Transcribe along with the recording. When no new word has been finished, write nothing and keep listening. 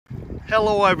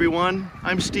Hello everyone,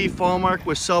 I'm Steve Fallmark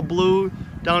with Sublue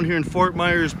down here in Fort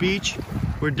Myers Beach.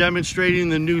 We're demonstrating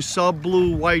the new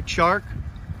Sublue White Shark.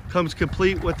 Comes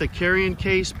complete with a carrying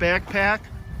case backpack.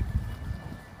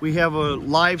 We have a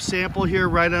live sample here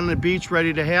right on the beach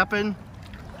ready to happen.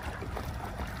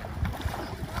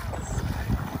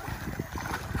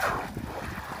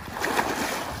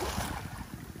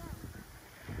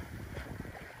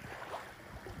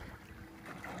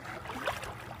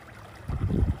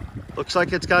 Looks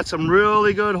like it's got some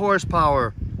really good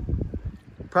horsepower.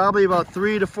 Probably about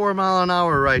 3 to 4 miles an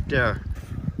hour right there.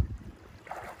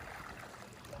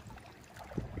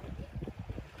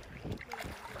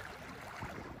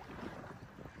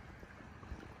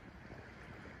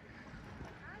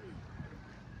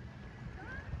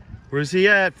 Where's he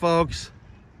at, folks?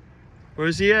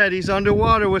 Where's he at? He's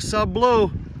underwater with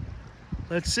Sublue.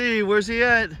 Let's see, where's he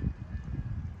at?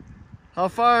 How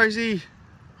far is he?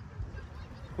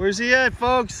 Where's he at,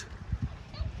 folks?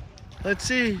 Let's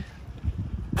see.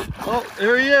 Oh,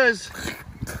 there he is.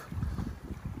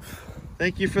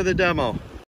 Thank you for the demo.